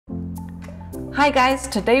Hi guys,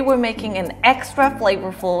 today we're making an extra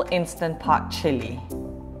flavorful Instant Pot chili.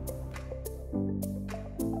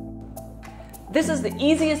 This is the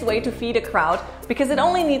easiest way to feed a crowd because it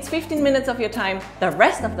only needs 15 minutes of your time. The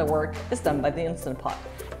rest of the work is done by the Instant Pot.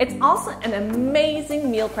 It's also an amazing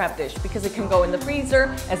meal prep dish because it can go in the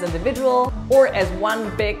freezer as individual or as one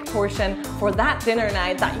big portion for that dinner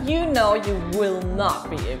night that you know you will not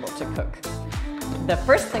be able to cook. The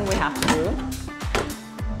first thing we have to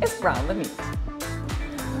do is brown the meat.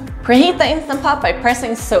 Preheat the Instant Pot by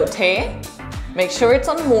pressing sauté. Make sure it's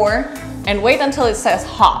on more and wait until it says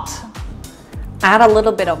hot. Add a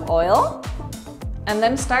little bit of oil and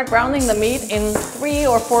then start browning the meat in 3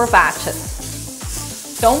 or 4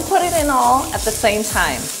 batches. Don't put it in all at the same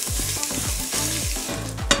time.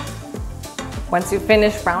 Once you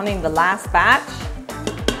finish browning the last batch,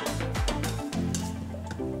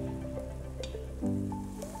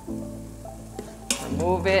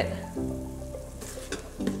 remove it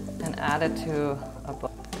and add it to a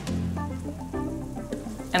bowl.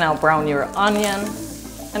 And now brown your onion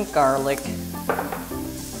and garlic.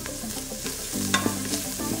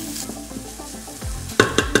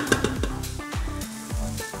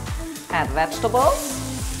 Add vegetables,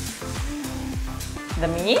 the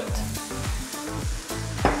meat,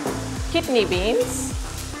 kidney beans,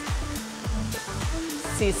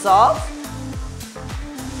 sea salt,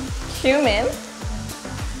 cumin,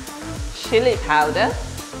 chili powder,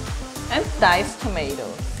 and diced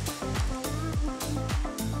tomatoes.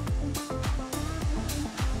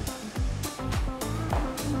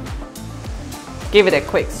 Give it a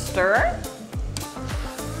quick stir.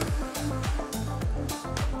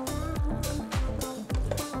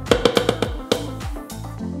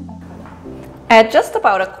 Add just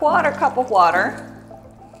about a 1/4 cup of water.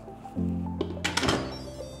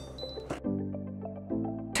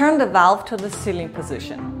 Turn the valve to the sealing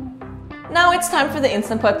position. Now it's time for the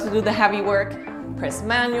Instant Pot to do the heavy work. Press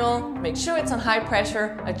manual, make sure it's on high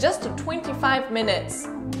pressure, adjust to 25 minutes,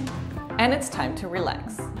 and it's time to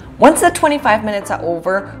relax. Once the 25 minutes are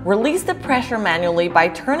over, release the pressure manually by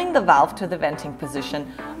turning the valve to the venting position,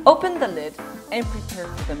 open the lid, and prepare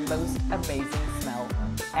for the most amazing smell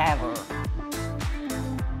ever.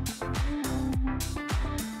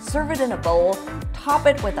 Serve it in a bowl, top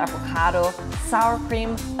it with avocado, sour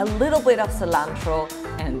cream, a little bit of cilantro,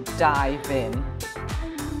 and dive in.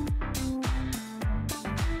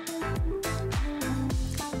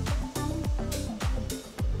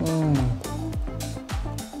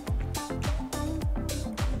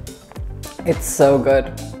 It's so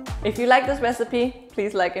good. If you like this recipe,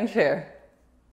 please like and share.